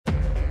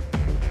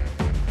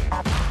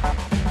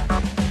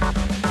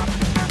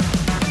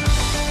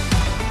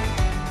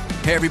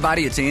Hey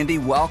everybody, it's Andy.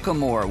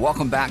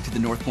 Welcome back to the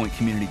North Point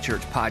Community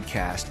Church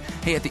podcast.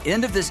 Hey, at the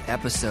end of this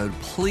episode,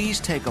 please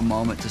take a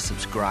moment to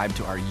subscribe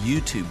to our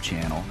YouTube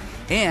channel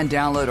and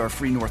download our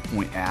free North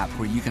Point app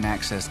where you can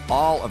access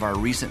all of our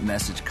recent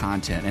message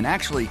content. And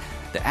actually,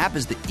 the app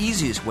is the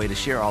easiest way to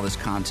share all this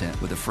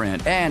content with a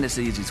friend, and it's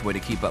the easiest way to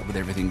keep up with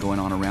everything going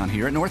on around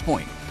here at North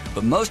Point.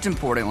 But most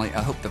importantly,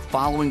 I hope the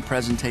following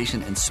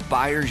presentation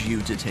inspires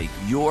you to take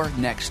your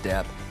next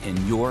step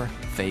in your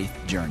faith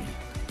journey.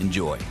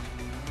 Enjoy.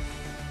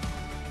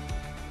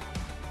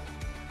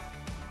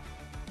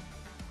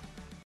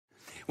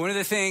 One of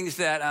the things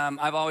that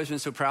I've always been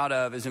so proud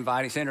of is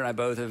Sandra and I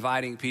both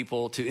inviting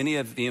people to any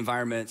of the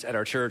environments at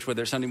our church,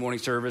 whether it's Sunday morning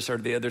service or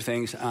the other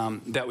things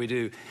that we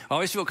do. I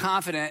always feel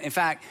confident. In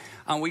fact,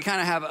 we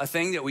kind of have a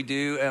thing that we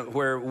do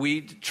where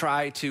we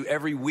try to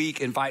every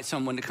week invite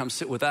someone to come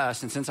sit with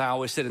us. And since I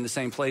always sit in the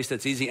same place,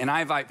 that's easy. And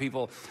I invite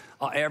people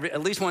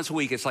at least once a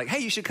week. It's like, hey,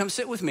 you should come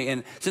sit with me.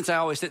 And since I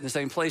always sit in the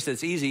same place,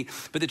 that's easy.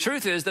 But the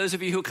truth is, those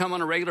of you who come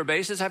on a regular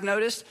basis, I've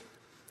noticed,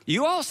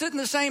 you all sit in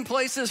the same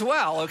place as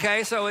well,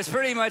 okay? So it's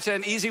pretty much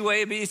an easy way.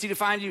 It'd be easy to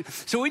find you.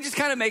 So we just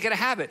kind of make it a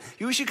habit.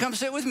 You should come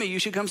sit with me. You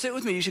should come sit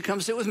with me. You should come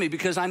sit with me,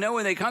 because I know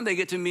when they come, they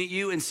get to meet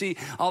you and see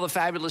all the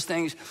fabulous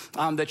things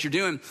that you're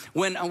doing.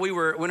 When we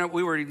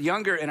were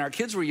younger and our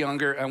kids were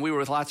younger, and we were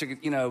with lots of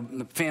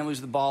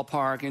families at the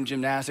ballpark and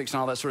gymnastics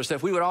and all that sort of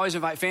stuff, we would always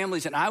invite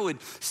families, and I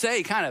would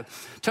say, kind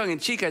of tongue in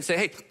cheek, I'd say,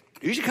 hey,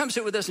 you should come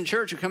sit with us in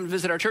church or come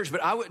visit our church,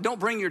 but don't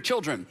bring your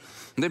children.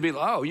 And they'd be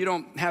like, oh, you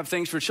don't have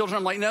things for children?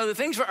 I'm like, no, the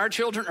things for our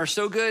children are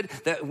so good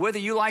that whether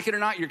you like it or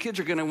not, your kids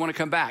are going to want to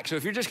come back. So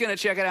if you're just going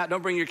to check it out,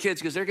 don't bring your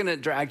kids, because they're going to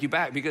drag you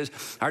back, because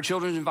our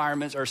children's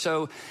environments are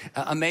so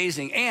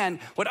amazing. And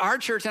what our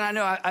church, and I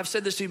know I've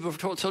said this to you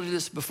before, told you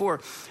this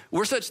before,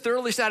 we're such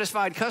thoroughly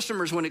satisfied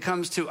customers when it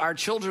comes to our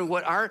children.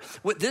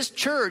 What this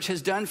church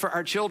has done for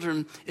our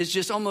children is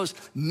just almost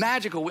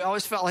magical. We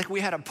always felt like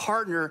we had a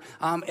partner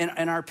in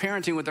our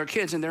parenting with our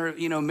kids, and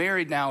they're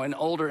married now and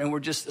older, and we're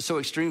just so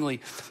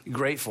extremely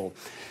grateful.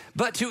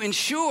 But to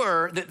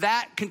ensure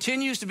that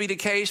continues to be the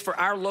case for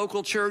our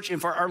local church and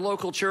for our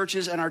local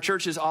churches and our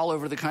churches all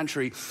over the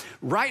country,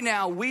 right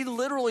now we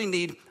literally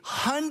need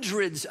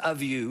hundreds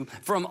of you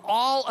from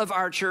all of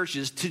our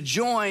churches to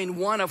join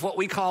one of what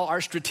we call our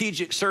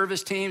strategic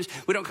service teams.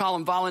 We don't call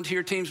them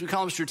volunteer teams, we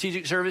call them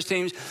strategic service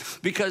teams,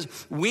 because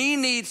we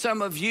need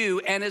some of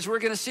you, and as we're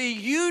going to see,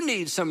 you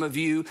need some of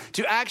you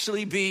to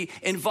actually be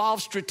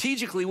involved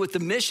strategically with the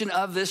mission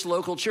of this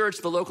local church,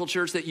 the local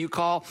church that you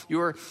call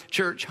your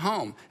church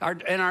home.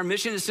 Our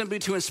mission is simply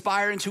to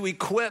inspire and to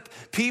equip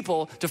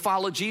people to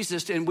follow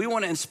Jesus. And we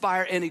want to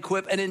inspire and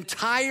equip an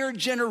entire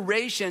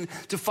generation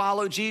to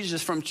follow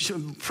Jesus, from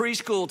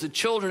preschool to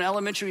children,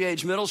 elementary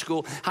age, middle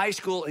school, high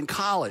school, and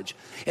college.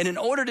 And in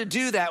order to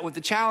do that, with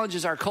the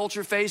challenges our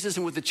culture faces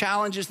and with the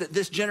challenges that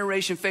this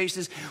generation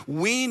faces,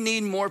 we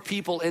need more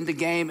people in the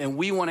game, and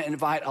we want to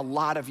invite a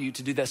lot of you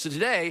to do that. So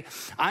today,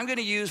 I'm going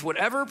to use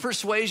whatever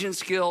persuasion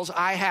skills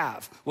I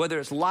have,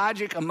 whether it's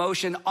logic,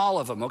 emotion, all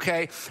of them,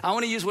 okay? I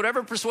want to use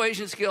whatever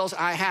persuasion skills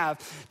I have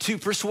to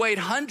persuade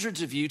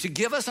hundreds of you to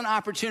give us an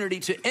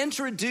opportunity to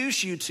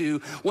introduce you to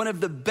one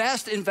of the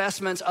best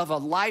investments of a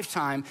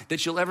lifetime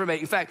that you'll ever make.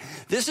 In fact,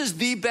 this is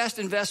the best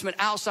investment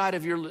outside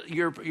of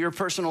your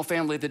personal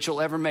family that you'll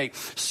ever make,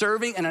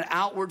 serving in an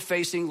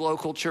outward-facing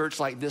local church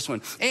like this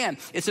one. And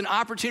it's an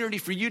opportunity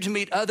for you to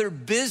meet other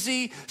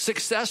busy,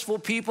 successful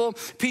people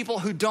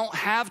who don't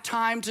have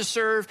time to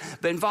serve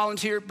and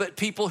volunteer, but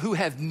people who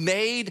have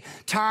made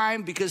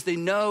time because they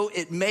know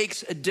it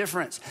makes a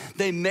difference.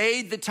 They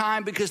made the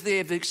time because they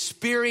have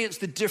experienced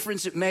the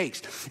difference it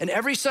makes. And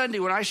every Sunday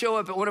when I show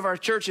up at one of our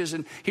churches,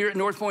 and here at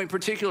North Point in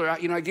particular,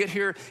 I get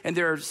here and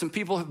there are some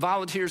people,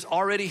 volunteers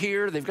already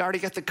here. They've already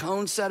got the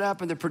cones set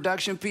up and the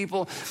production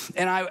people.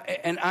 And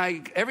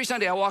I every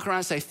Sunday I walk around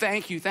and say,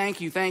 thank you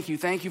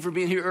for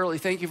being here early.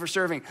 Thank you for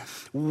serving.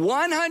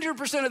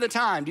 100% of the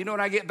time, do you know what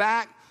I get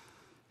back?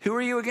 Who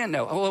are you again?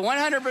 No. Well,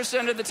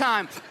 100% of the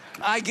time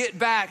I get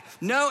back,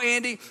 no,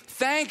 Andy,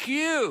 thank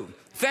you.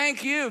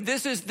 Thank you.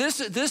 This is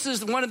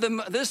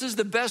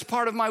the best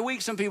part of my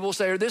week, some people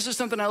say, or this is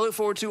something I look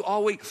forward to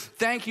all week.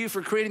 Thank you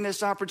for creating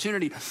this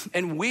opportunity.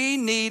 And we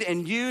need,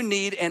 and you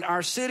need, and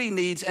our city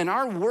needs, and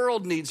our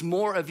world needs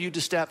more of you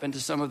to step into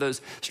some of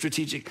those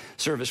strategic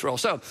service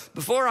roles. So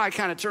before I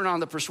kind of turn on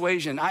the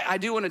persuasion, I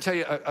do want to tell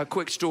you a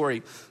quick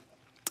story.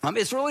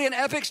 It's really an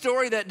epic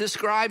story that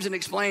describes and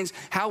explains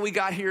how we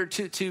got here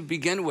to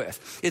begin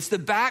with. It's the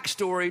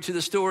backstory to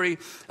the story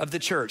of the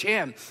church.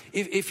 And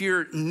if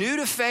you're new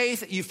to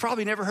faith, you've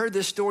probably never heard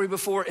this story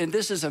before, and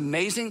this is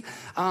amazing.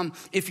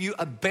 If you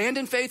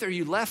abandoned faith or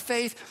you left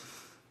faith,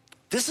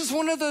 this is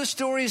one of those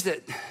stories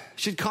that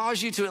should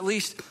cause you to at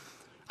least,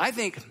 I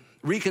think,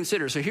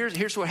 reconsider. So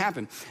here's what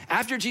happened.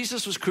 After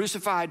Jesus was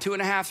crucified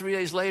 2.5, 3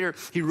 days later,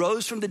 he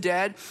rose from the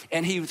dead,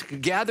 and he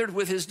gathered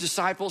with his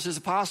disciples, his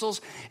apostles,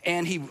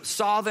 and he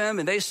saw them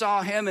and they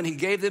saw him, and he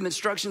gave them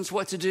instructions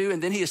what to do.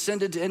 And then he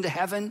ascended into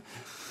heaven.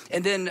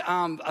 And then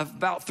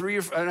about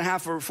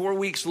 3.5 or 4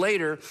 weeks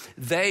later,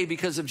 they,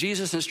 because of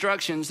Jesus'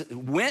 instructions,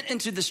 went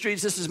into the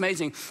streets. This is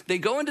amazing. They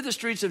go into the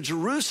streets of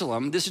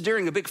Jerusalem. This is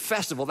during a big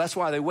festival. That's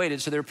why they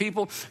waited. So there are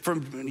people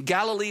from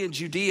Galilee and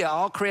Judea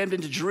all crammed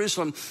into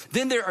Jerusalem.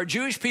 Then there are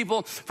Jewish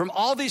people from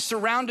all these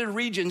surrounding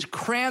regions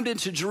crammed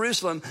into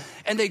Jerusalem.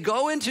 And they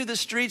go into the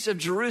streets of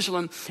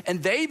Jerusalem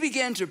and they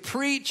began to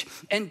preach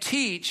and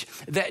teach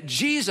that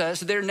Jesus,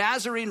 their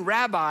Nazarene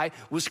rabbi,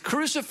 was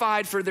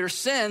crucified for their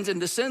sins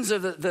and the sins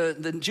of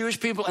the Jewish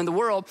people and the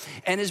world,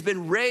 and has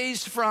been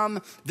raised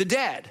from the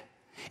dead.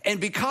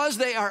 And because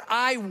they are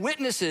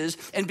eyewitnesses,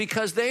 and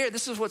because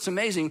this is what's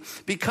amazing,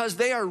 because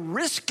they are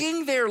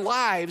risking their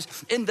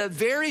lives in the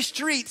very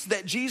streets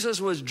that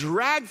Jesus was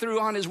dragged through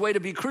on his way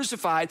to be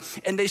crucified,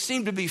 and they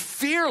seem to be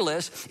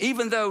fearless,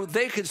 even though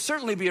they could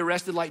certainly be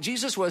arrested like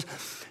Jesus was.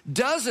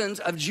 Dozens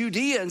of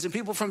Judeans and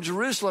people from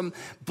Jerusalem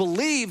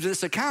believed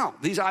this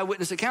account, these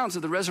eyewitness accounts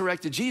of the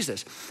resurrected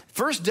Jesus.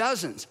 First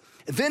dozens,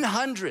 then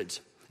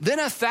hundreds, then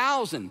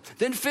 1,000,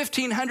 then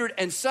 1,500,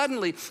 and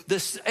suddenly,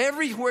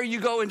 everywhere you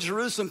go in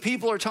Jerusalem,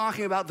 people are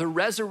talking about the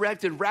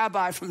resurrected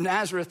rabbi from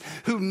Nazareth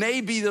who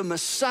may be the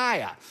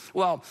Messiah.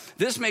 Well,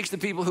 this makes the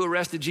people who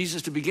arrested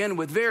Jesus to begin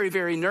with very,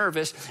 very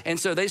nervous, and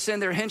so they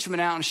send their henchmen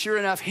out, and sure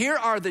enough, here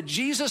are the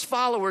Jesus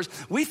followers.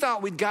 We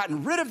thought we'd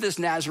gotten rid of this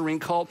Nazarene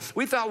cult.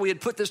 We thought we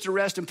had put this to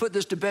rest and put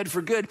this to bed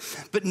for good,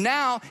 but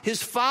now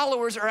his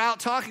followers are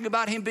out talking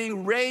about him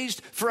being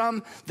raised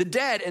from the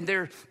dead, and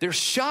they're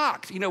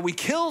shocked. We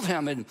killed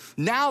him, and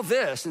now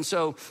this. And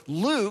so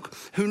Luke,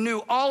 who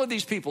knew all of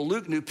these people,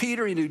 Luke knew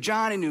Peter, he knew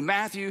John, he knew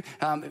Matthew,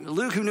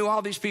 Luke, who knew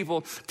all these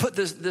people, put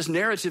this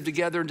narrative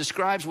together and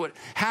describes what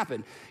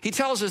happened. He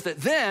tells us that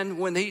then,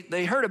 when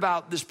they heard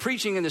about this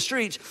preaching in the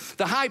streets,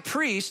 the high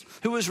priest,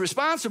 who was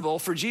responsible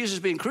for Jesus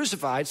being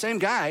crucified, same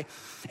guy,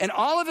 and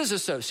all of his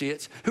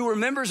associates, who were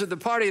members of the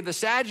party of the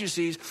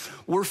Sadducees,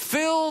 were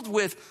filled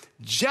with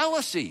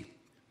jealousy.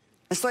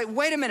 It's like,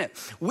 wait a minute,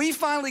 we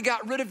finally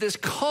got rid of this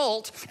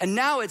cult and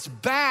now it's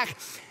back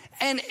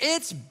and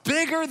it's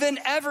bigger than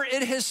ever.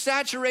 It has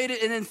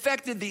saturated and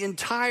infected the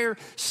entire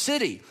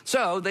city.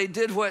 So they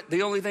did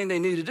the only thing they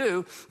knew to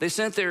do. They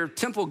sent their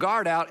temple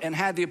guard out and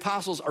had the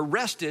apostles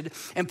arrested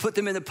and put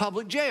them in the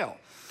public jail.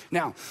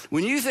 Now,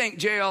 when you think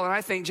jail, and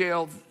I think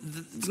jail,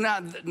 it's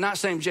not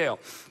same jail.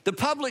 The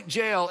public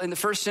jail in the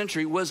first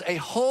century was a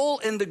hole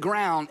in the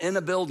ground in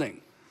a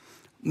building,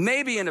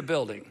 maybe in a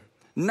building.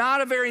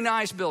 Not a very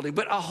nice building,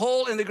 but a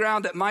hole in the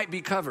ground that might be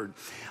covered.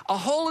 A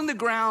hole in the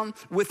ground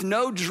with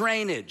no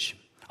drainage.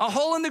 A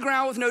hole in the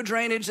ground with no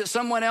drainage that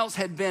someone else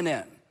had been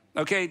in.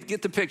 Okay,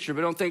 get the picture,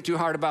 but don't think too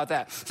hard about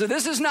that. So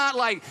this is not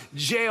like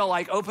jail,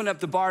 like open up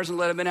the bars and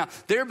let them in out.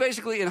 They're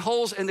basically in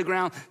holes in the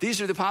ground. These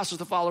are the apostles,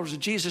 the followers of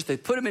Jesus. They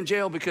put them in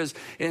jail because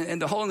in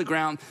the hole in the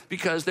ground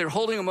because they're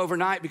holding them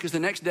overnight because the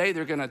next day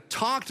they're going to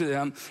talk to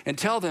them and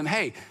tell them,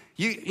 hey,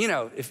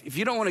 if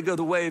you don't want to go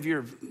the way of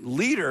your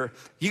leader,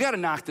 you got to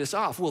knock this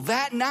off. Well,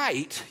 that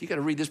night, you got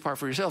to read this part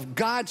for yourself,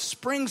 God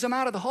springs them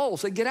out of the hole.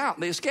 So they get out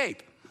and they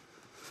escape.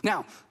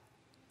 Now,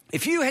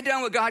 if you had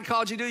done what God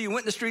called you to do, you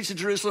went in the streets of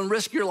Jerusalem,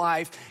 risk your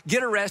life,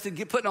 get arrested,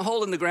 get put in a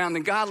hole in the ground,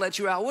 and God lets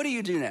you out, what do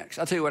you do next?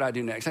 I'll tell you what I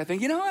do next. I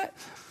think, you know what?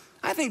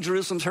 I think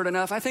Jerusalem's heard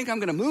enough. I think I'm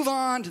going to move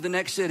on to the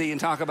next city and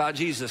talk about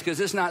Jesus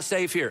because it's not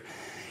safe here.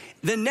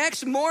 The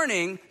next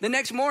morning,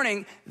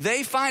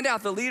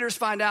 the leaders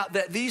find out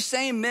that these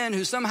same men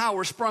who somehow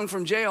were sprung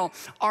from jail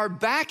are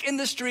back in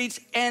the streets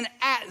and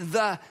at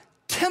the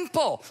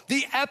temple,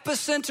 the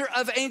epicenter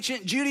of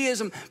ancient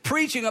Judaism,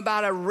 preaching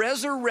about a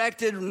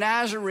resurrected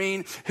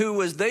Nazarene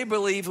who they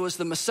believe was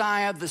the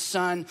Messiah, the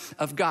Son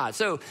of God.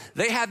 So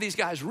they have these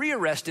guys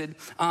rearrested,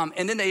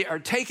 and then they are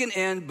taken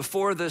in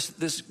before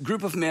this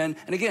group of men.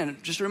 And again,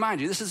 just to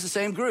remind you, this is the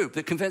same group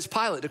that convinced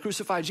Pilate to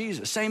crucify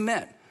Jesus, same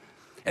men.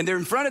 And they're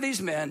in front of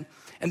these men,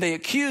 and they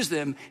accuse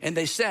them, and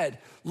they said,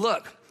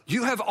 look,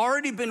 you have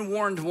already been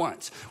warned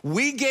once.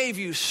 We gave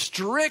you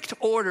strict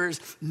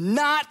orders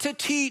not to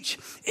teach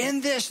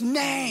in this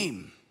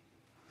name.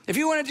 If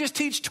you want to just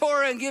teach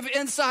Torah and give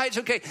insights,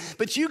 okay,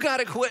 but you got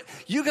to quit.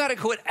 You got to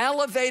quit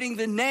elevating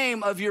the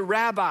name of your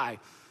rabbi.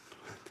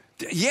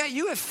 Yeah,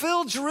 you have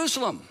filled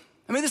Jerusalem.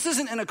 I mean, this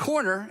isn't in a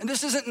corner, and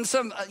this isn't in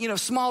some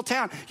small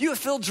town. You have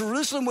filled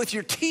Jerusalem with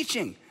your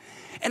teaching,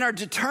 and are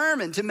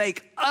determined to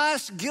make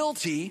us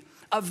guilty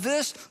of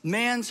this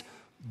man's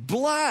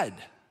blood.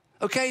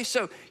 Okay,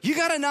 so you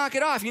got to knock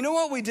it off. You know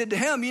what we did to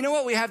him? You know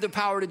what we have the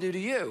power to do to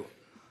you?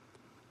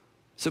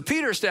 So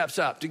Peter steps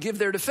up to give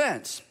their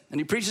defense, and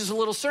he preaches a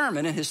little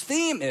sermon, and the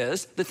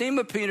theme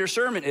of Peter's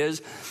sermon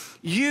is,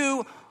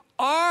 you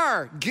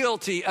are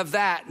guilty of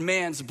that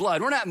man's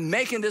blood. We're not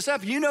making this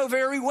up. You know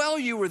very well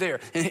you were there.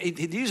 And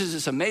he uses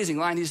this amazing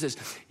line. He says,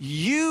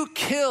 you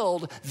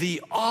killed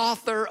the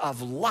author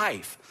of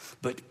life,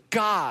 but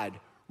God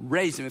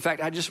raised him. In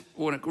fact, I just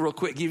want to real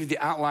quick give you the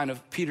outline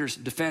of Peter's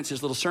defense,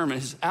 his little sermon.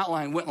 His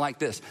outline went like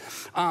this.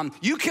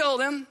 You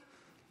killed him.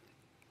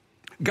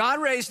 God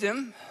raised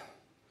him.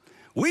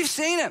 We've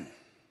seen him.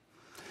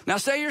 Now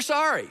say you're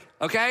sorry,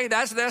 okay?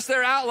 That's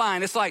their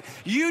outline. It's like,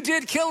 you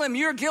did kill him,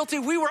 you're guilty.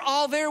 We were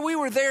all there. We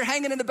were there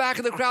hanging in the back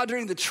of the crowd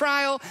during the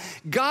trial.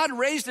 God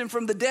raised him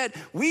from the dead.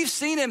 We've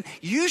seen him.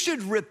 You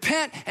should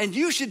repent and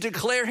you should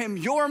declare him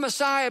your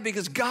Messiah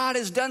because God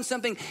has done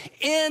something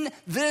in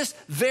this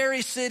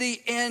very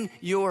city in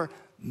your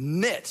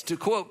midst. To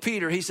quote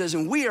Peter, he says,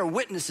 and we are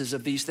witnesses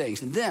of these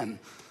things. And then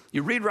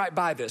you read right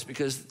by this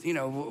because,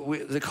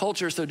 the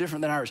culture is so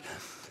different than ours.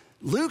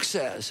 Luke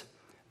says,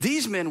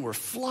 these men were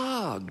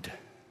flogged.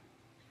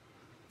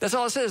 That's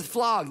all it says,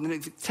 flogged,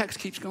 and the text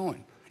keeps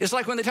going. It's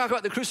like when they talk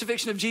about the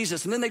crucifixion of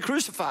Jesus, and then they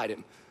crucified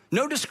him.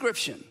 No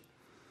description.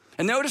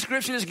 And no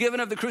description is given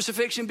of the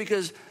crucifixion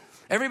because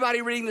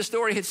everybody reading the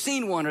story had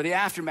seen one or the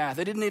aftermath.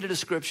 They didn't need a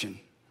description.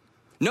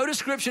 No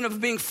description of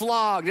being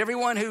flogged.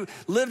 Everyone who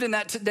lived in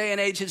that day and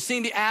age had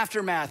seen the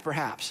aftermath,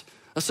 perhaps,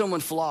 of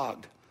someone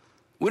flogged.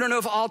 We don't know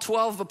if all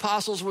 12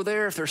 apostles were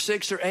there, if they're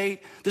 6 or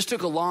 8. This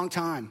took a long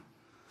time.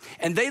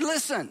 And they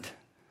listened.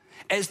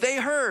 As they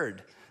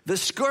heard the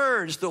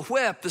scourge, the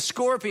whip, the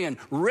scorpion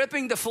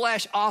ripping the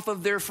flesh off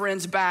of their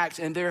friends' backs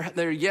and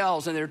their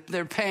yells and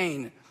their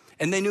pain,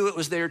 and they knew it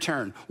was their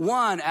turn.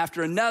 One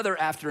after another,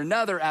 after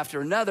another,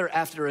 after another,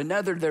 after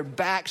another, their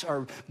backs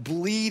are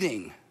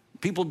bleeding.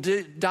 People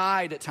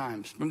died at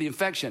times from the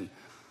infection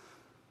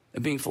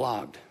of being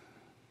flogged.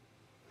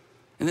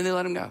 And then they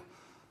let them go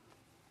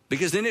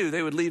because they knew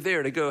they would leave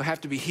there to go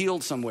have to be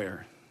healed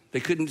somewhere.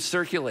 They couldn't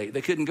circulate.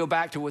 They couldn't go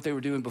back to what they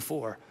were doing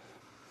before.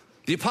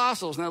 The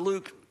apostles, now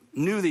Luke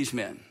knew these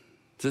men.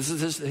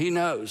 He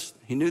knows.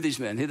 He knew these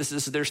men. This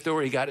is their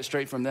story. He got it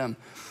straight from them.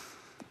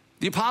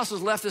 The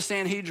apostles left the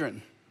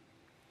Sanhedrin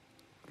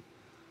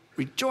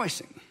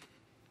rejoicing.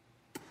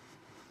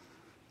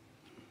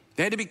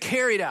 They had to be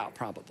carried out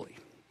probably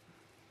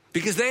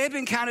because they had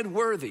been counted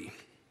worthy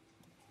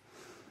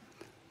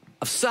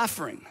of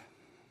suffering.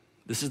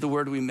 This is the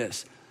word we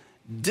miss.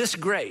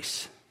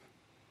 Disgrace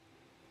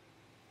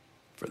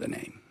for the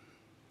name.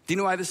 Do you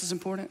know why this is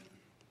important?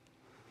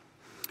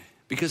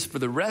 Because for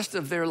the rest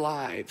of their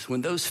lives,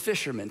 when those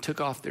fishermen took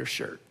off their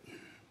shirt,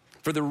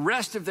 for the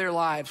rest of their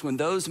lives, when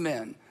those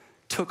men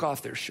took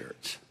off their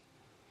shirts,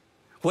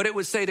 what it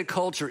would say to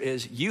culture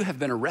is, you have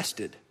been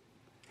arrested.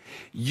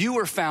 You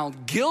were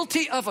found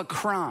guilty of a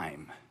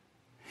crime,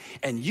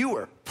 and you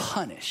were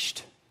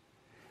punished.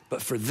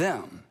 But for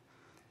them,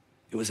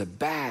 it was a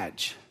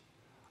badge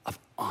of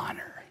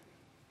honor.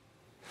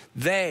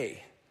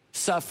 They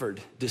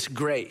suffered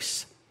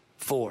disgrace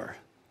for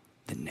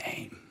the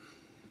name.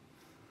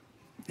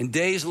 And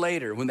days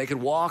later, when they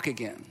could walk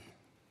again,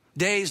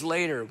 days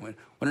later, when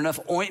enough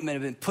ointment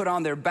had been put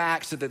on their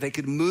back so that they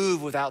could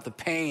move without the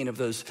pain of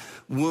those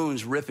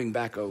wounds ripping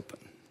back open.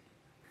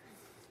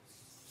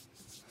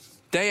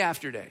 Day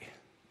after day,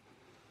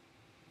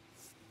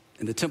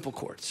 in the temple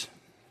courts,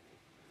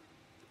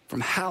 from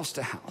house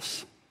to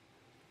house,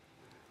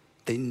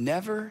 they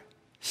never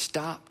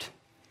stopped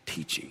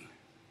teaching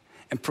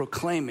and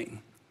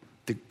proclaiming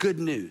the good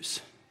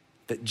news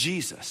that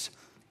Jesus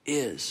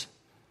is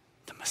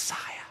the Messiah.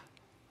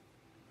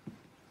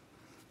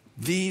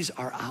 These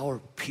are our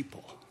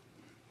people.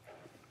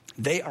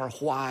 They are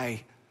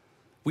why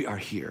we are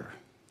here.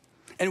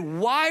 And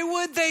why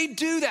would they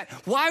do that?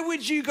 Why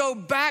would you go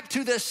back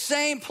to the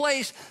same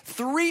place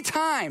 3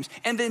 times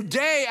and then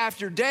day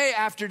after day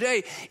after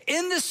day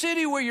in the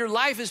city where your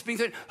life is being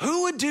threatened?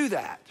 Who would do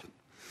that?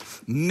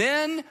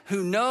 Men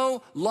who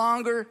no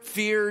longer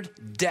feared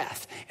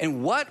death.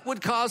 And what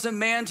would cause a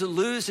man to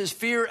lose his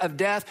fear of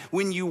death?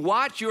 When you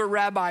watch your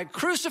rabbi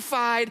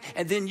crucified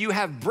and then you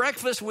have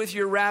breakfast with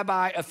your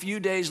rabbi a few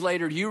days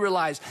later, you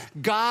realize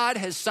God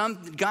has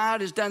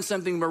done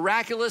something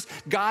miraculous.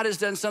 God has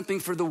done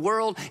something for the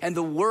world, and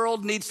the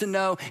world needs to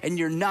know, and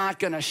you're not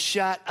going to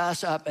shut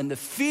us up. And the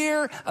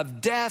fear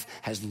of death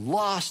has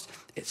lost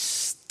its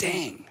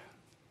sting.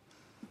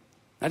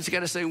 I just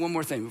got to say one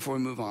more thing before we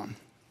move on.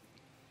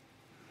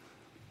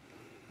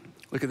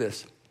 Look at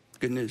this,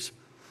 good news.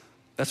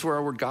 That's where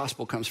our word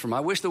gospel comes from. I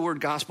wish the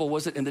word gospel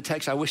wasn't in the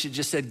text. I wish it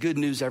just said good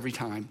news every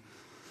time.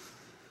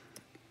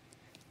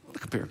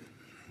 Look up here.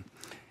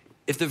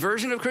 If the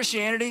version of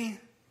Christianity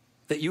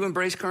that you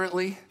embrace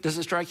currently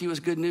doesn't strike you as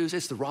good news,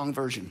 it's the wrong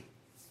version.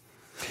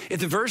 If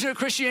the version of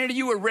Christianity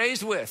you were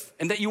raised with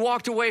and that you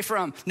walked away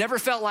from never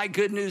felt like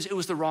good news, it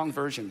was the wrong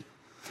version.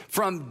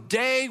 From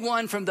day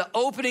one, from the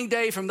opening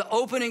day, from the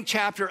opening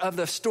chapter of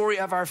the story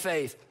of our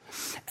faith,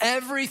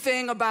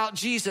 everything about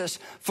Jesus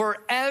for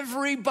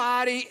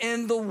everybody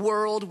in the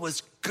world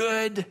was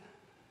good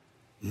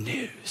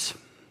news.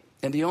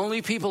 And the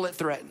only people it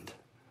threatened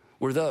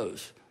were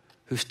those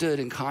who stood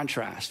in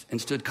contrast and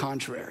stood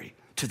contrary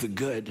to the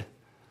good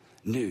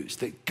news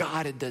that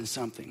God had done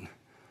something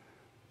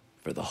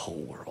for the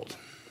whole world.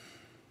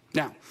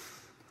 Now,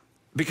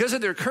 because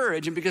of their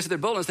courage and because of their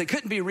boldness, they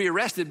couldn't be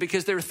rearrested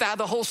because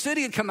the whole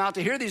city had come out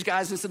to hear these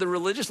guys. And so the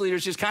religious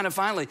leaders just kind of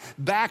finally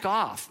back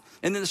off.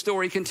 And then the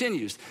story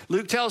continues.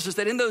 Luke tells us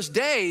that in those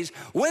days,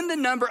 when the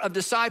number of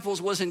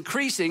disciples was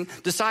increasing,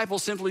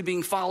 disciples simply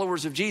being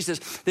followers of Jesus,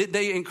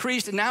 they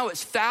increased, and now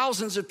it's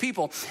thousands of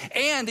people.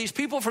 And these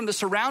people from the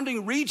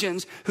surrounding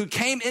regions who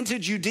came into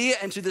Judea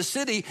and to the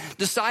city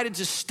decided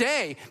to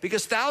stay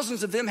because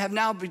thousands of them have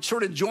now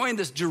sort of joined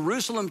this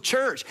Jerusalem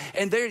church.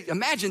 And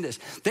imagine this,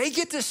 they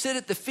get to sit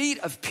at the feet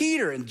of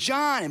Peter and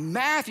John and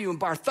Matthew and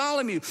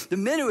Bartholomew, the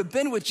men who have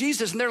been with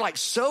Jesus, and they're like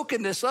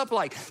soaking this up,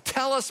 like,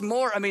 tell us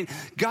more. I mean,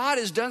 God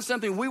has done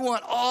something. We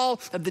want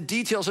all of the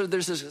details. So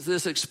there's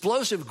this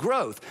explosive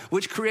growth,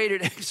 which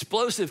created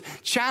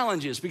explosive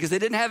challenges because they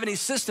didn't have any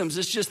systems.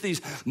 It's just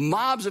these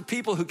mobs of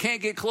people who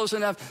can't get close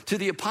enough to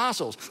the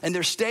apostles, and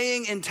they're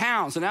staying in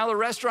town. So now the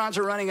restaurants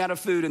are running out of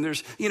food, and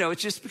there's,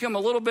 it's just become a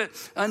little bit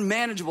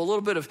unmanageable, a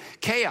little bit of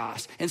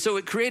chaos. And so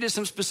it created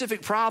some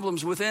specific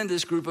problems within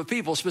this group of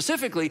people.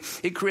 Specifically,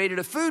 it created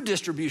a food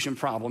distribution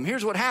problem.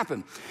 Here's what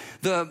happened.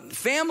 The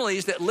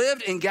families that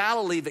lived in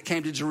Galilee that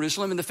came to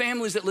Jerusalem and the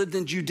families that lived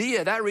in Judea,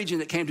 that region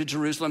that came to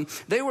Jerusalem,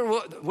 they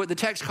were what the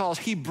text calls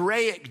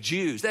Hebraic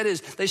Jews. That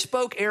is, they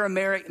spoke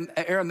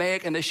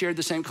Aramaic and they shared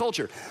the same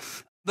culture.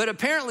 But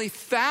apparently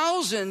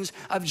thousands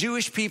of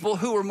Jewish people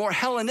who were more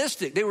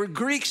Hellenistic, they were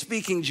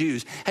Greek-speaking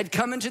Jews, had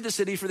come into the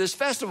city for this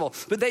festival.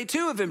 But they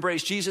too have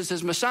embraced Jesus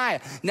as Messiah.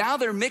 Now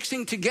they're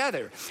mixing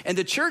together. And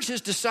the church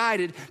has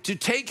decided to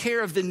take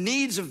care of the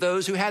needs of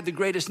those who had the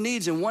greatest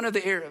needs. And one of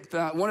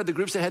the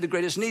groups that had the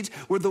greatest needs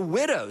were the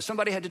widows.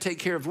 Somebody had to take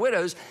care of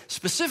widows.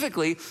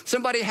 Specifically,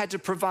 somebody had to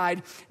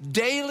provide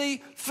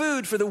daily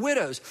food for the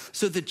widows.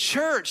 So the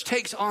church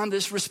takes on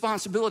this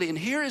responsibility. And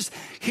here is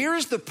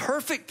the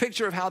perfect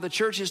picture of how the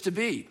church is to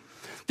be.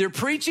 They're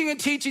preaching and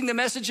teaching the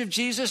message of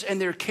Jesus, and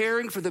they're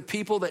caring for the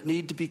people that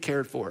need to be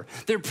cared for.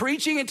 They're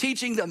preaching and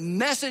teaching the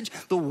message,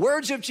 the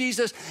words of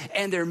Jesus,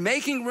 and they're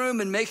making room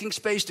and making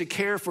space to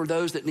care for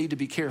those that need to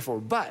be cared for.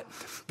 But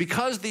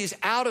because these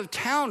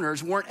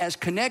out-of-towners weren't as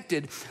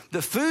connected,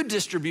 the food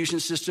distribution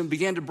system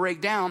began to break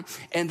down,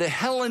 and the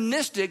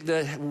Hellenistic,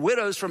 the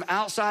widows from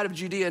outside of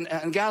Judea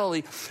and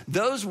Galilee,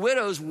 those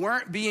widows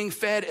weren't being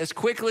fed as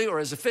quickly or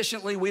as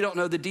efficiently. We don't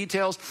know the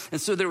details. And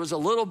so there was a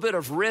little bit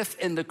of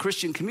rift in the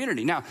Christian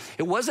community. Now,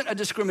 it wasn't a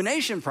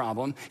discrimination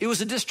problem. It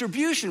was a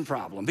distribution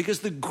problem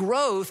because the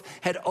growth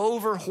had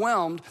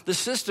overwhelmed the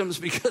systems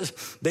because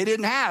they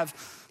didn't have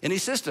any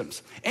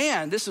systems.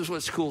 And this is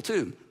what's cool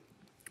too.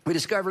 We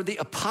discovered the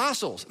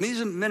apostles. I mean,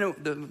 these are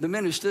the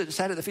men who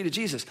sat at the feet of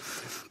Jesus.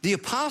 The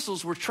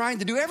apostles were trying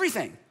to do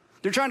everything.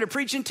 They're trying to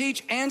preach and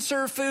teach and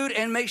serve food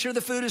and make sure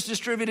the food is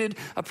distributed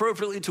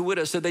appropriately to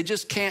widows. So they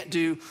just can't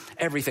do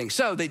everything.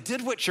 So they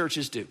did what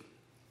churches do.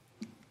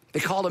 They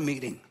called a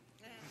meeting.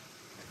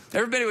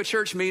 Ever been to a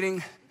church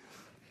meeting?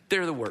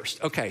 They're the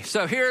worst. Okay,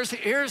 so here's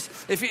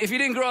if you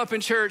didn't grow up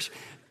in church,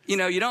 you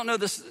don't know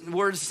the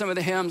words of some of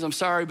the hymns, I'm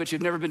sorry, but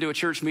you've never been to a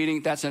church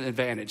meeting, that's an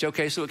advantage,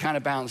 okay? So it kind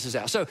of balances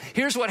out. So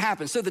here's what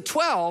happened. So the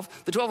 12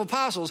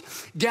 apostles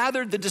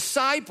gathered the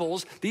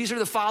disciples. These are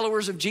the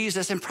followers of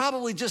Jesus and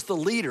probably just the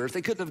leaders.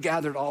 They couldn't have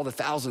gathered all the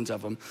thousands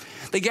of them.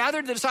 They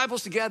gathered the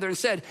disciples together and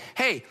said,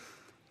 hey,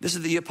 this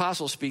is the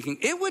apostles speaking.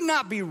 It would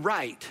not be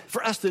right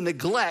for us to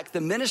neglect the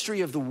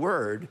ministry of the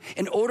word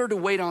in order to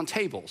wait on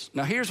tables.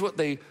 Now, here's what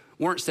they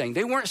weren't saying.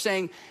 They weren't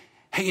saying,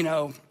 hey,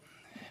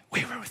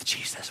 we were with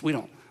Jesus. We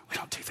don't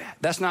do that.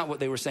 That's not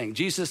what they were saying.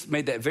 Jesus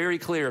made that very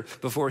clear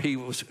before he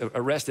was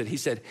arrested. He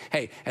said,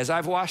 hey, as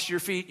I've washed your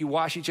feet, you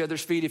wash each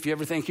other's feet. If you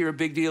ever think you're a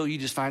big deal, you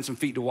just find some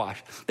feet to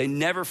wash. They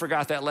never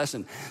forgot that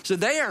lesson. So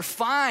they are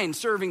fine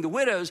serving the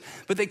widows,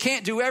 but they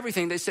can't do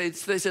everything. They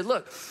said,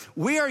 look,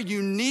 we are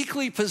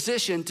uniquely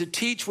positioned to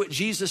teach what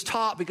Jesus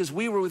taught because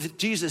we were with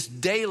Jesus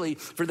daily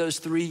for those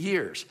 3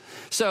 years.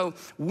 So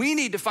we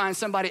need to find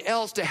somebody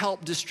else to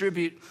help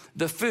distribute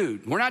the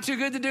food. We're not too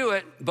good to do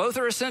it. Both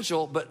are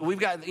essential, but we've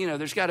got,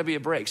 there's got to be a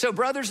break. So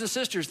brothers and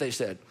sisters, they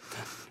said,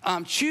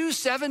 choose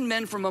 7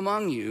 men from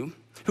among you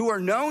who are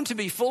known to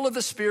be full of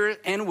the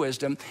Spirit and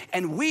wisdom,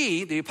 and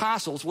we, the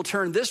apostles, will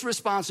turn this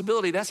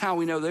responsibility, that's how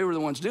we know they were the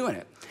ones doing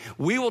it,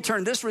 we will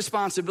turn this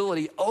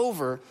responsibility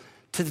over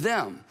to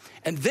them.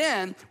 And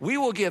then we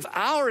will give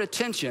our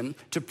attention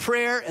to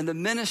prayer and the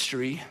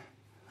ministry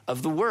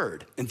of the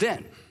word. And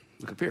then,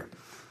 look up here,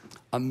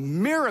 a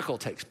miracle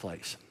takes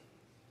place.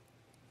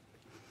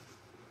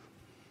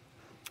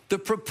 The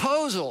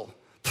proposal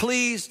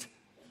pleased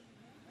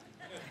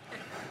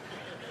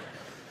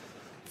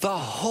the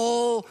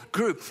whole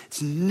group.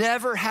 It's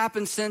never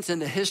happened since in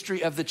the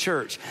history of the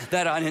church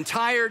that an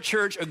entire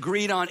church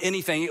agreed on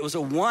anything. It was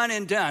a one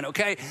and done,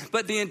 okay?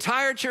 But the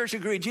entire church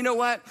agreed, you know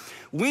what?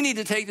 We need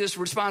to take this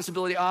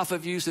responsibility off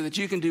of you so that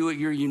you can do what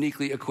you're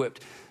uniquely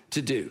equipped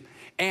to do.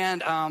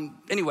 And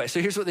anyway, so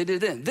here's what they did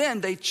then.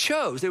 Then they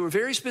chose. They were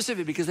very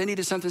specific because they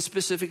needed something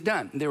specific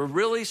done. They were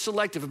really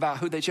selective about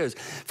who they chose.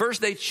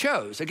 First, they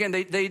chose. Again,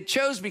 they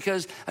chose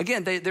because,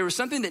 again, there was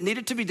something that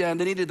needed to be done.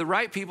 They needed the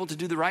right people to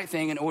do the right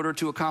thing in order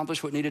to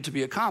accomplish what needed to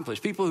be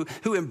accomplished. People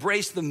who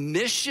embraced the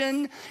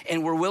mission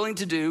and were willing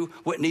to do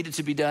what needed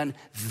to be done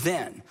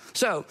then.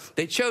 So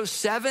they chose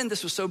 7.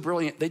 This was so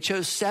brilliant. They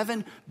chose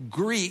 7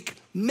 Greek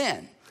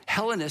men,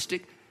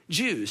 Hellenistic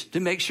Jews, to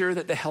make sure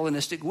that the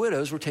Hellenistic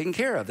widows were taken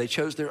care of. They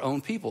chose their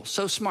own people.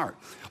 So smart.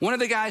 One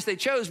of the guys they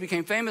chose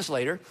became famous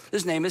later.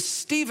 His name is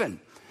Stephen.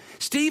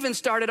 Stephen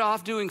started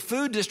off doing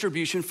food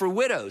distribution for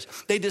widows.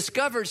 They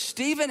discovered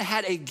Stephen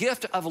had a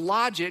gift of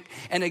logic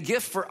and a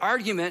gift for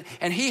argument,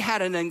 and he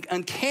had an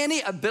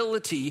uncanny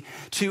ability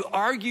to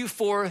argue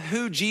for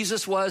who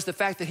Jesus was, the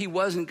fact that he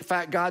was, in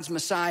fact, God's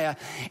Messiah.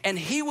 And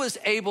he was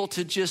able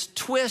to just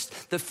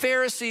twist the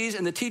Pharisees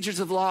and the teachers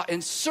of law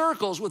in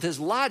circles with his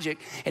logic,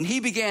 and he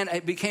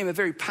became a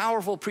very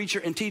powerful preacher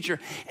and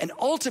teacher. And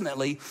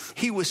ultimately,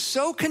 he was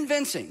so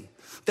convincing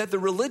that the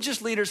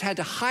religious leaders had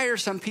to hire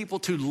some people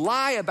to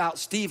lie about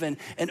Stephen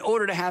in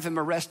order to have him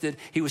arrested.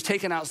 He was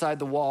taken outside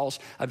the walls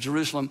of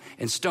Jerusalem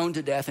and stoned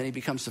to death, and he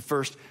becomes the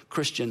first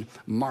Christian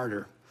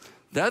martyr.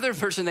 The other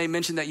person they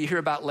mentioned that you hear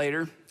about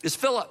later is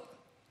Philip.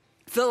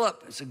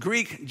 Philip is a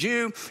Greek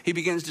Jew. He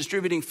begins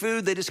distributing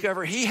food. They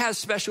discover he has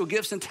special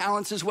gifts and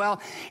talents as well.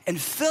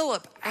 And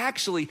Philip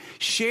actually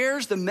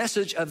shares the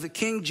message of the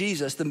King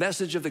Jesus, the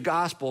message of the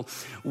gospel,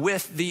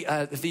 with the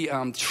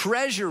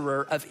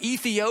treasurer of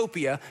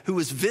Ethiopia who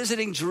was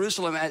visiting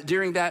Jerusalem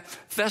during that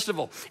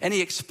festival. And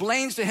he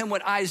explains to him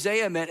what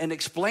Isaiah meant and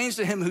explains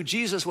to him who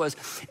Jesus was.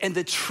 And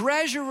the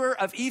treasurer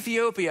of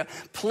Ethiopia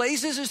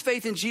places his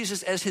faith in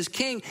Jesus as his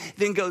king,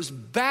 then goes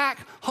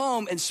back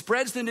home and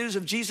spreads the news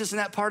of Jesus in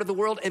that part of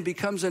the world and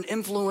becomes an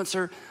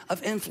influencer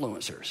of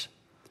influencers.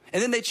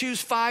 And then they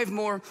choose 5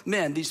 more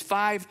men, these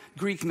 5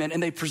 Greek men,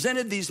 and they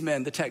presented these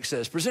men, the text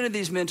says, presented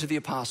these men to the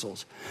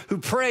apostles who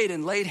prayed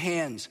and laid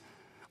hands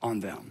on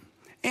them.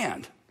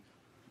 And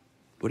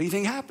what do you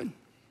think happened?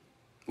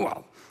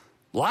 Well,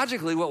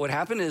 logically what would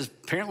happen is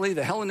apparently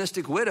the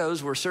Hellenistic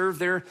widows were served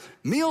their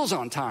meals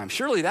on time.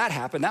 Surely that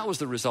happened. That was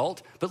the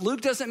result. But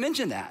Luke doesn't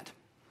mention that.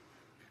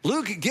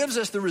 Luke gives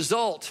us the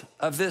result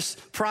of this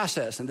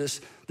process and this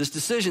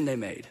decision they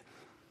made.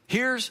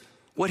 Here's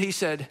what he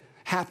said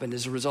happened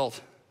as a result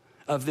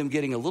of them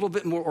getting a little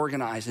bit more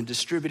organized and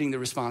distributing the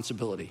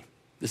responsibility.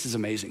 This is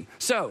amazing.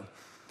 So,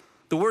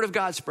 the word of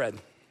God spread.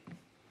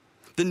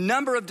 The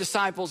number of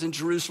disciples in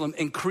Jerusalem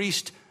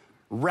increased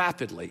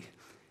rapidly.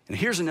 And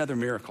here's another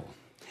miracle.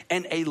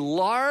 And a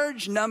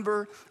large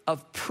number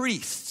of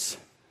priests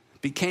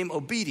became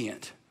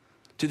obedient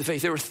to the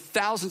faith. There were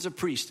thousands of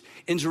priests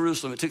in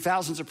Jerusalem. It took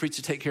thousands of priests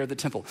to take care of the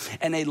temple.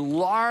 And a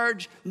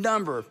large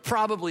number,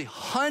 probably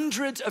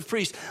hundreds of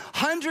priests,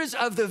 hundreds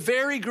of the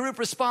very group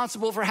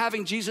responsible for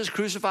having Jesus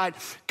crucified,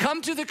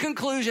 come to the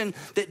conclusion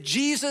that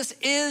Jesus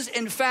is,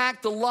 in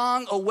fact, the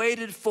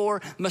long-awaited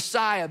for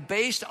Messiah,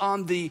 based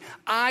on the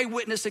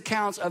eyewitness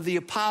accounts of the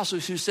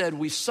apostles who said,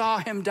 we saw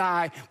him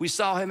die, we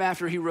saw him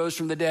after he rose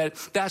from the dead.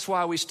 That's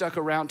why we stuck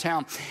around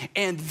town.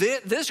 And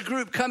this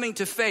group coming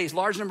to faith,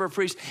 large number of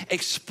priests,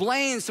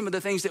 explains some of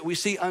the things that we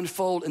see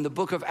unfold in the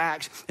book of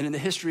Acts and in the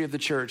history of the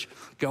church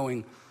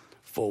going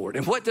forward.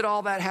 And what did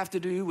all that have to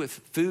do with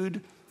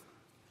food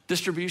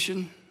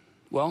distribution?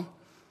 Well,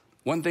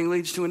 one thing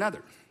leads to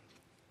another.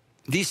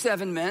 These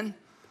seven men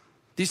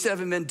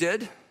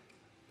did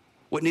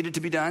what needed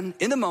to be done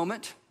in the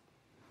moment,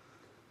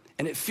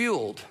 and it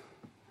fueled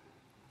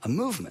a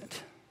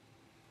movement.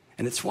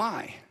 And it's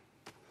why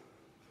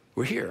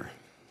we're here.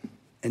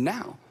 And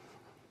now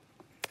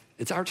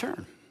it's our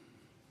turn.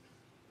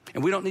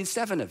 And we don't need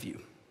 7 of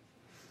you.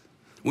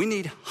 We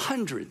need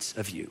hundreds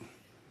of you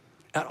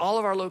at all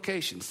of our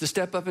locations to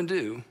step up and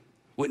do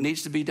what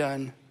needs to be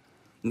done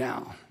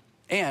now.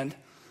 And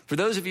for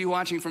those of you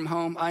watching from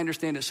home, I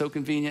understand it's so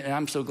convenient, and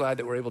I'm so glad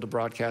that we're able to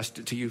broadcast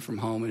it to you from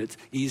home, and it's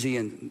easy,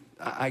 and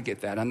I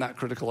get that. I'm not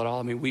critical at all.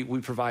 I mean,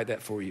 we provide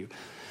that for you.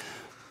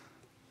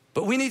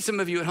 But we need some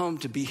of you at home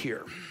to be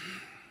here.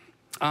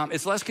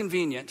 It's less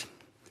convenient,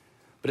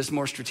 but it's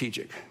more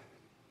strategic.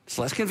 It's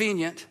less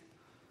convenient.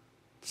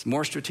 It's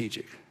more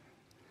strategic.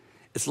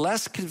 It's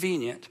less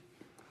convenient,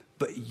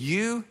 but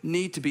you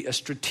need to be a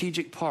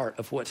strategic part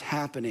of what's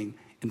happening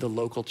in the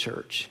local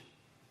church.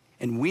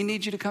 And we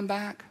need you to come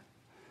back.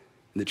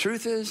 And the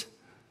truth is,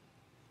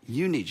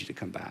 you need you to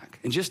come back.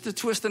 And just to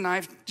twist the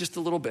knife just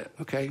a little bit,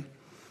 okay?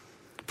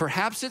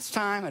 Perhaps it's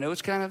time, I know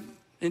it's kind of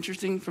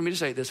interesting for me to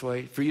say it this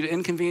way, for you to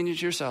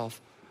inconvenience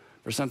yourself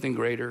for something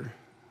greater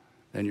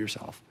than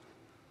yourself.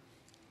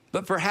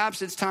 But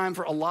perhaps it's time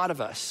for a lot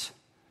of us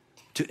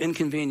to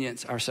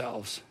inconvenience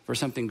ourselves for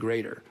something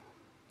greater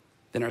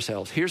than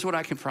ourselves. Here's what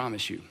I can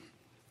promise you.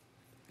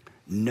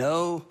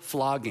 No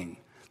flogging.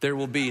 There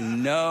will be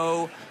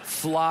no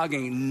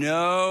flogging.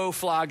 No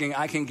flogging.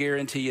 I can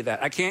guarantee you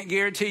that. I can't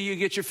guarantee you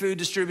get your food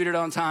distributed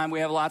on time.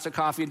 We have lots of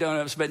coffee and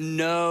donuts, but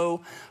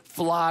no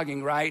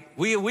flogging, right?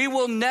 We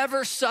will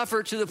never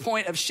suffer to the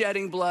point of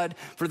shedding blood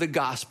for the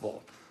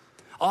gospel.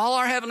 All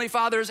our Heavenly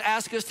Father has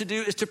asked us to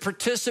do is to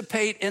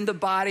participate in the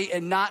body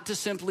and not to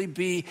simply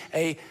be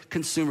a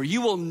consumer.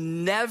 You will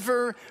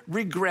never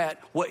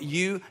regret what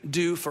you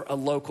do for a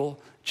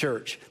local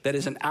church that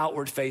is an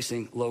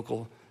outward-facing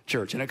local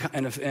church.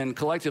 And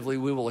collectively,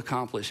 we will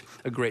accomplish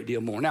a great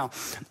deal more. Now,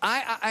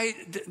 I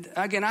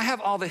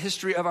have all the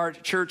history of our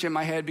church in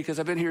my head because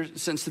I've been here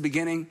since the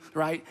beginning,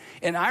 right?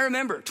 And I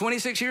remember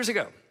 26 years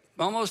ago,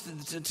 almost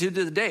to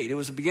the date, it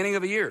was the beginning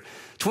of a year,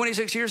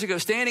 26 years ago,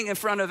 standing in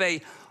front of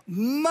a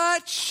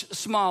much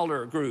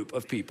smaller group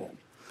of people.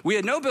 We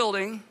had no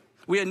building.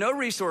 We had no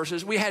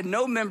resources. We had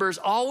no members.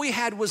 All we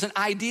had was an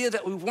idea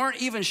that we weren't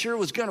even sure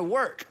was going to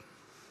work.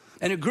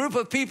 And a group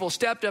of people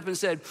stepped up and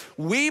said,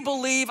 we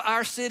believe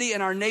our city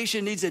and our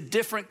nation needs a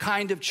different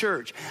kind of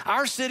church.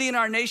 Our city and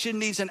our nation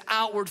needs an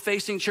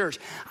outward-facing church.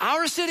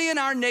 Our city and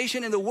our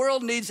nation and the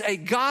world needs a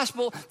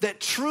gospel that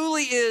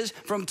truly is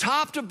from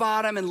top to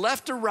bottom and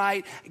left to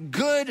right,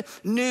 good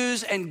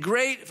news and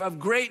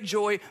great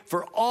joy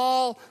for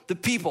all the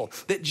people.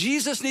 That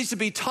Jesus needs to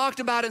be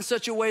talked about in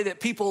such a way that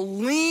people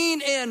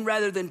lean in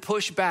rather than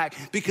push back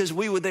because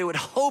they would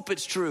hope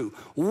it's true.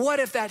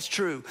 What if that's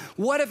true?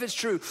 What if it's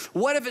true?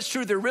 What if it's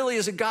true there really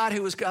is a God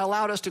who has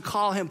allowed us to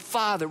call him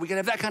Father? We can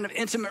have that kind of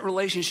intimate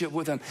relationship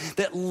with him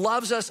that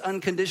loves us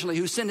unconditionally,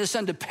 who sent his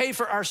son to pay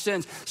for our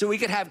sins so we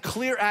could have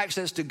clear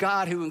access to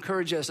God who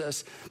encourages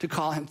us to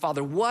call him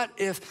Father. What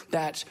if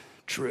that's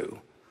true?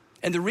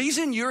 And the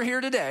reason you're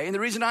here today and the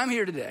reason I'm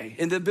here today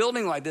in the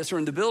building like this or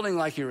in the building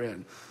like you're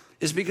in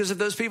is because of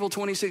those people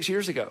 26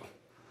 years ago.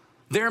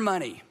 Their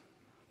money,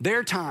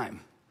 their time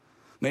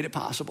made it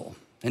possible.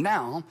 And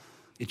now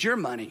it's your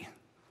money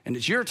and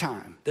it's your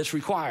time that's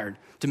required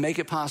to make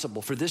it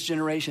possible for this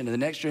generation and the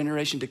next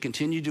generation to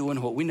continue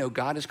doing what we know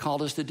God has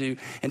called us to do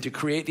and to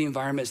create the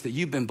environments that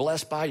you've been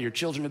blessed by, your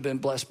children have been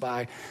blessed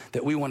by,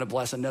 that we want to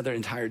bless another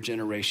entire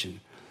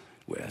generation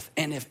with.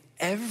 And if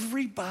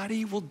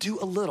everybody will do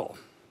a little,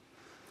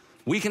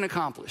 we can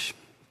accomplish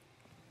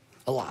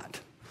a lot.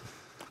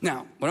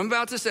 Now, what I'm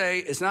about to say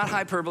is not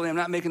hyperbole. I'm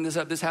not making this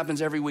up. This happens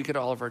every week at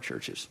all of our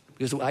churches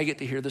because I get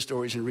to hear the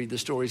stories and read the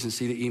stories and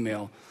see the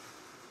email.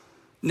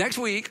 Next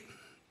week,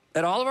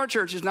 at all of our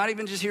churches, not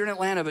even just here in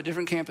Atlanta, but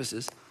different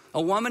campuses,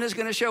 a woman is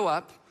going to show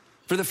up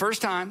for the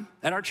first time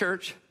at our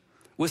church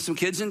with some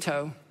kids in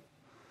tow.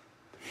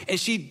 And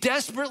she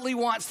desperately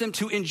wants them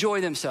to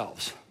enjoy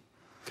themselves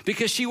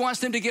because she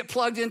wants them to get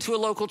plugged into a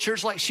local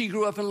church like she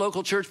grew up in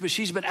local church, but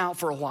she's been out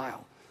for a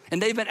while.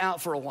 And they've been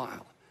out for a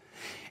while.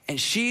 And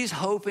she's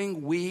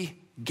hoping we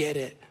get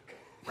it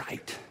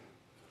right.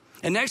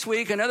 And next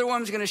week, another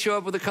woman's going to show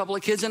up with a couple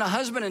of kids and a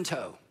husband in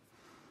tow.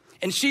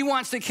 And she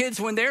wants the kids,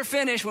 when they're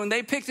finished, when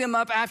they pick them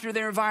up after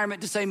their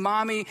environment, to say,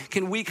 Mommy,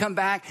 can we come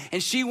back?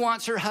 And she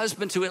wants her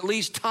husband to at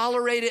least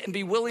tolerate it and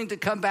be willing to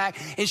come back.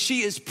 And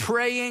she is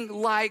praying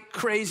like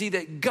crazy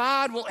that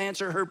God will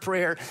answer her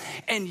prayer.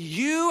 And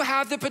you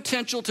have the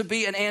potential to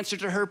be an answer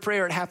to her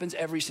prayer. It happens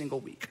every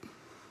single week.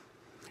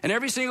 And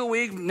every single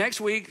week,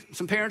 next week,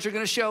 some parents are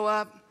going to show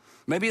up.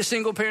 Maybe a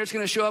single parent's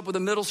going to show up with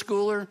a middle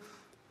schooler.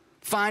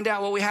 Find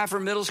out what we have for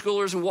middle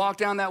schoolers and walk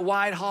down that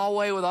wide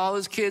hallway with all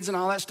his kids and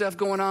all that stuff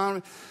going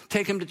on.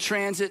 Take him to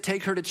transit,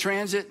 take her to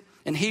transit.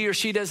 And he or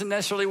she doesn't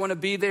necessarily want to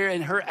be there.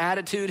 And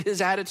his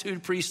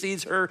attitude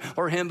precedes her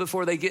or him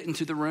before they get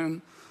into the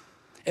room.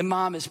 And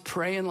mom is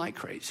praying like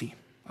crazy.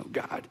 Oh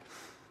God,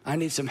 I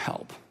need some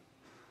help.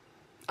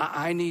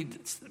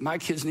 My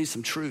kids need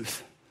some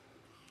truth.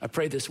 I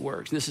pray this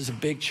works. This is a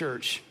big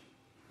church.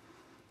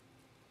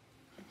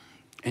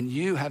 And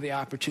you have the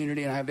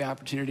opportunity, and I have the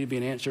opportunity to be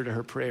an answer to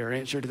her prayer,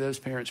 answer to those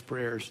parents'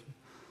 prayers.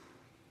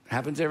 It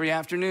happens every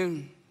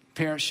afternoon.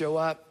 Parents show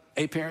up.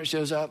 A parent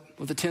shows up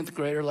with a 10th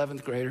grader,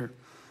 11th grader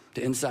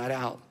to Inside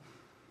Out.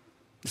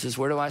 Says,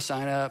 where do I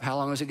sign up? How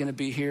long is it going to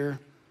be here?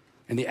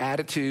 And the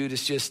attitude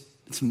is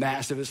it's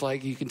massive. It's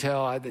like you can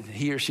tell that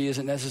he or she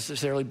isn't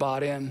necessarily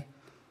bought in.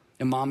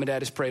 And mom and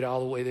dad has prayed all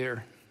the way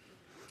there.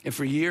 And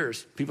for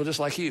years, people just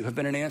like you have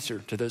been an answer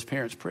to those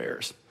parents'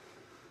 prayers.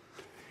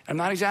 I'm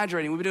not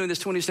exaggerating. We've been doing this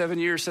 27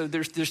 years, so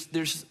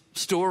there's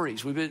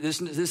stories. This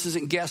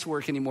isn't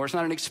guesswork anymore. It's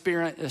not an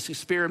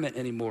experiment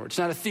anymore. It's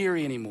not a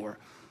theory anymore.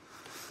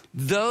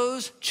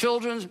 Those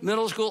children's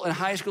middle school and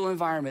high school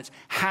environments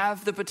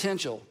have the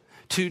potential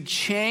to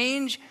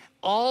change,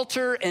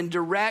 alter, and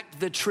direct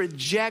the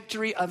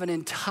trajectory of an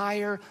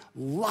entire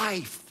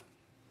life.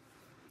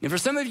 And for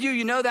some of you,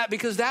 you know that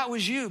because that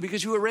was you,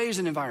 because you were raised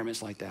in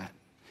environments like that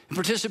and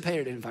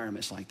participated in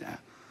environments like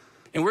that.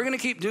 And we're going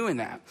to keep doing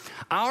that.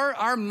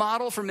 Our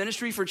model for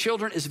ministry for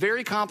children is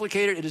very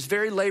complicated. It is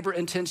very labor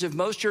intensive.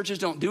 Most churches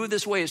don't do it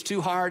this way. It's too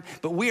hard.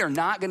 But we are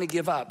not going to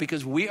give up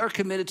because we are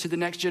committed to the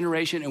next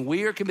generation, and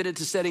we are committed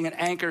to setting an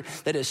anchor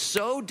that is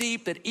so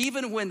deep that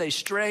even when they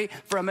stray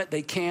from it,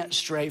 they can't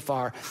stray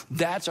far.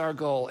 That's our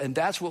goal, and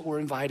that's what we're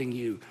inviting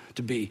you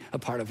to be a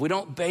part of. We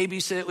don't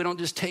babysit. We don't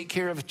just take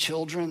care of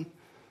children.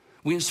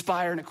 We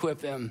inspire and equip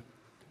them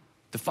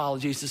to follow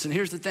Jesus. And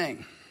here's the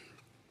thing.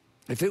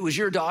 If it was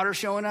your daughter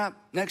showing up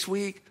next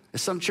week at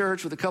some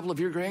church with a couple of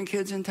your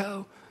grandkids in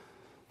tow,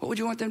 what would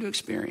you want them to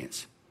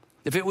experience?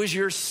 If it was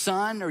your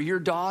son or your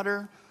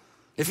daughter,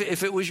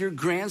 if it was your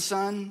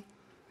grandson,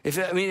 if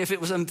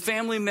it was a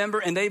family member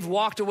and they've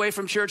walked away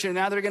from church and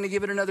now they're going to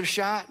give it another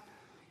shot,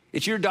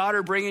 it's your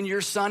daughter bringing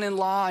your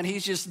son-in-law and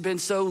he's just been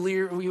so,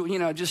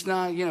 just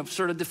not,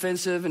 sort of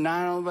defensive and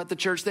I don't know about the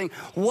church thing.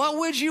 What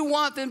would you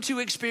want them to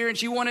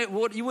experience? You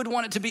would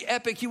want it to be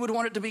epic. You would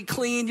want it to be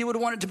clean. You would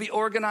want it to be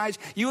organized.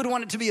 You would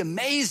want it to be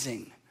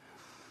amazing.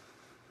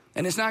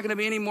 And it's not going to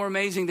be any more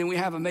amazing than we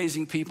have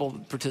amazing people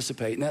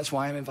participate. And that's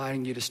why I'm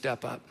inviting you to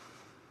step up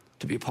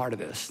to be a part of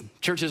this.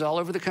 Churches all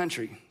over the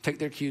country take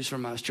their cues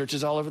from us.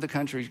 Churches all over the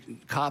country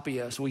copy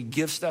us. We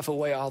give stuff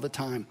away all the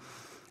time.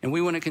 And we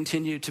want to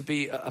continue to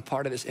be a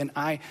part of this. And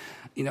I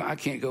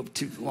can't go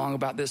too long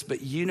about this,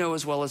 but you know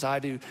as well as I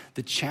do,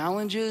 the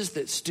challenges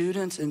that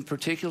students in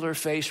particular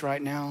face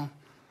right now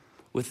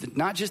with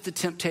not just the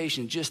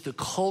temptation, just the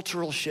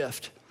cultural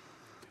shift.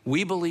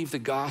 We believe the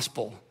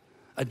gospel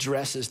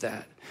addresses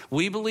that.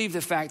 We believe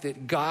the fact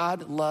that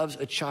God loves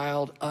a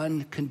child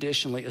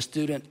unconditionally, a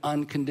student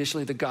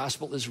unconditionally. The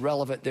gospel is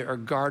relevant. There are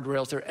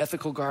guardrails, there are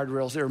ethical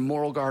guardrails, there are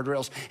moral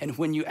guardrails. And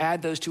when you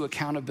add those to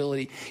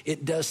accountability,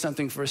 it does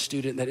something for a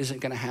student that isn't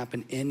going to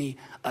happen any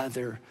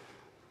other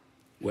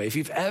way. If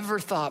you've ever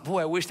thought,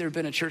 boy, I wish there had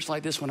been a church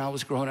like this when I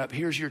was growing up,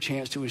 here's your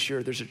chance to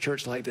ensure there's a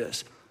church like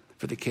this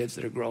for the kids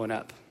that are growing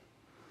up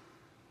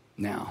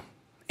now.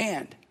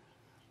 And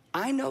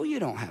I know you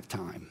don't have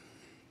time.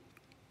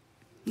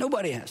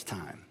 Nobody has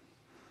time.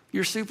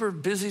 You're super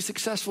busy,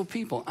 successful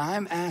people.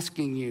 I'm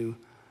asking you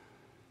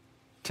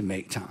to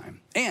make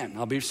time. And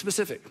I'll be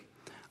specific.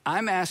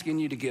 I'm asking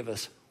you to give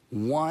us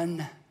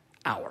 1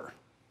 hour.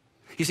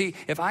 You see,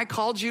 if I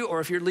called you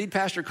or if your lead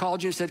pastor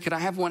called you and said, could I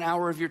have 1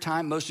 hour of your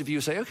time? Most of you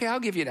would say, okay, I'll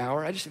give you an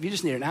hour. If you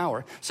just need an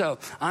hour. So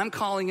I'm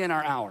calling in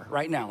our hour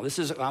right now.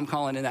 I'm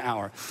calling in the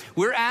hour.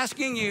 We're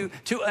asking you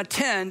to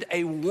attend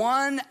a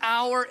 1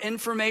 hour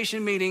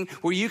information meeting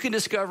where you can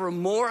discover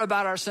more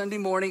about our Sunday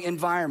morning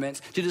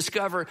environments, to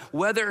discover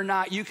whether or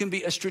not you can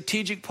be a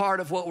strategic part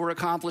of what we're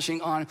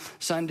accomplishing on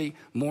Sunday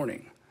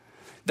morning.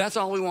 That's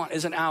all we want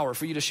is an hour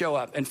for you to show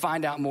up and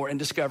find out more and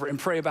discover and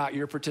pray about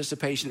your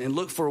participation and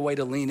look for a way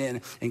to lean in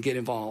and get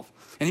involved.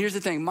 And here's the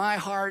thing, my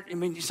heart,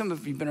 some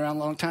of you have been around a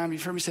long time,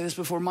 you've heard me say this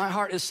before, my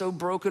heart is so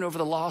broken over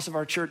the loss of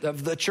our church,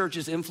 of the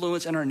church's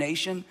influence in our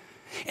nation.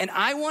 And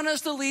I want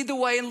us to lead the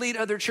way and lead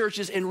other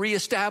churches in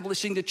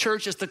reestablishing the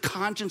church as the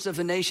conscience of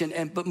the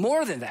nation. But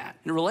more than that,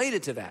 and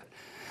related to that,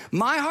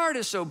 my heart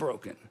is so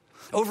broken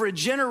over a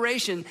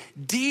generation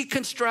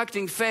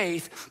deconstructing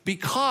faith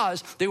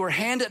because they were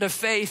handed a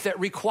faith that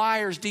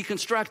requires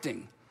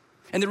deconstructing.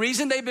 And the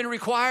reason they've been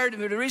required,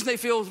 the reason they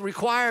feel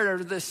required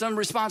or there's some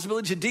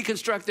responsibility to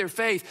deconstruct their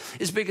faith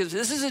is because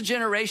this is a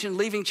generation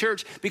leaving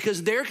church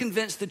because they're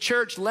convinced the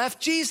church left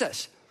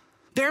Jesus.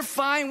 They're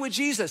fine with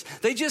Jesus.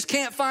 They just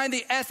can't find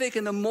the ethic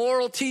and the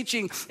moral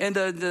teaching and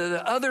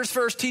the others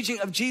first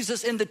teaching of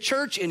Jesus in the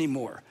church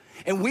anymore.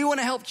 And we want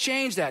to help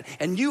change that.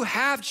 And you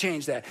have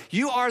changed that.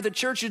 You are the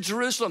church of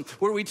Jerusalem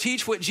where we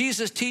teach what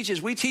Jesus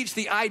teaches. We teach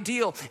the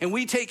ideal and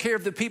we take care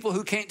of the people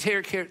who can't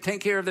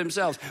take care of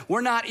themselves. We're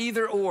not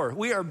either or.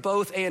 We are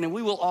both and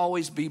we will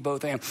always be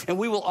both and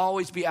we will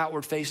always be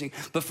outward facing.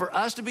 But for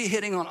us to be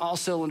hitting on all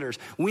cylinders,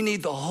 we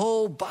need the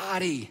whole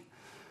body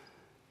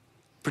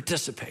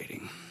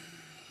participating.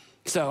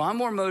 So I'm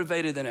more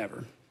motivated than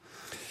ever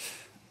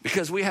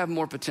because we have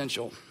more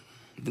potential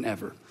than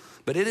ever.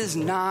 But it is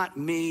not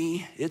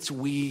me, it's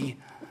we,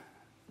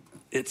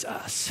 it's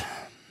us.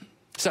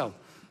 So,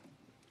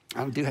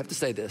 I do have to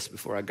say this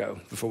before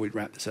we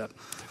wrap this up.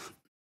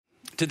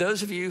 To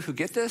those of you who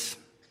get this,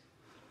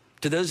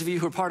 to those of you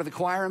who are part of the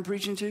choir I'm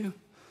preaching to,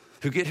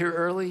 who get here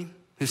early,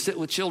 who sit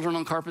with children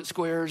on carpet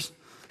squares,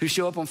 who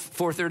show up on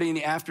 4:30 in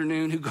the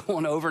afternoon, who go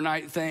on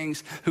overnight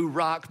things, who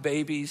rock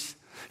babies,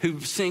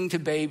 who sing to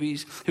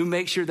babies, who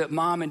make sure that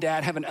mom and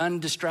dad have an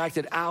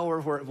undistracted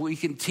hour where we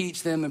can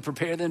teach them and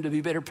prepare them to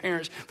be better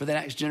parents for the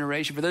next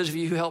generation. For those of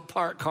you who help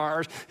park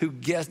cars, who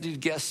do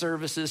guest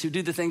services, who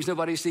do the things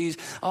nobody sees,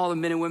 all the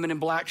men and women in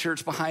black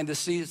shirts behind the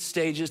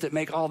stages that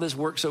make all this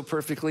work so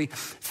perfectly,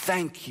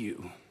 thank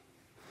you.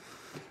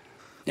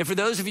 And for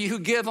those of you who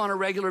give on a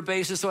regular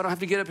basis so I don't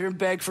have to get up here and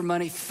beg for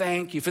money,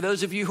 thank you. For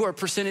those of you who are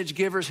percentage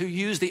givers, who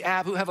use the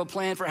app, who have a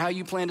plan for how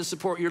you plan to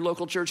support your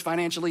local church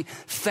financially,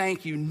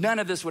 thank you. None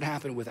of this would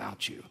happen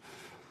without you.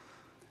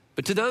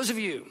 But to those of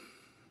you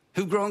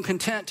who've grown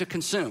content to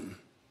consume,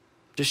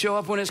 to show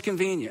up when it's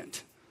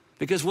convenient,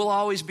 because we'll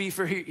always be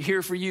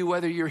here for you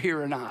whether you're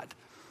here or not,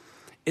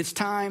 it's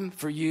time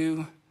for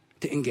you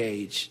to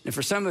engage. And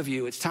for some of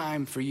you, it's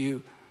time for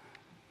you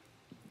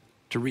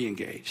to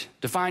re-engage,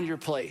 to find your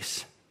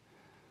place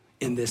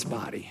in this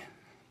body.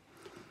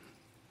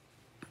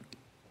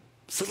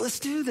 So let's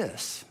do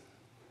this.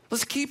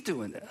 Let's keep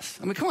doing this.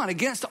 Come on,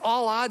 against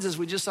all odds, as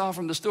we just saw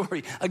from the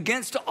story,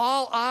 against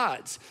all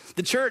odds,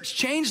 the church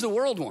changed the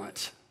world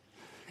once.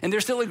 And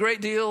there's still a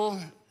great deal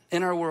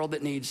in our world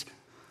that needs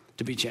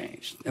to be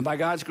changed. And by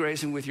God's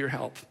grace and with your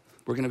help,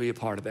 we're going to be a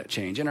part of that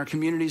change in our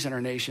communities, in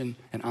our nation,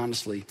 and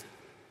honestly,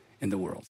 in the world.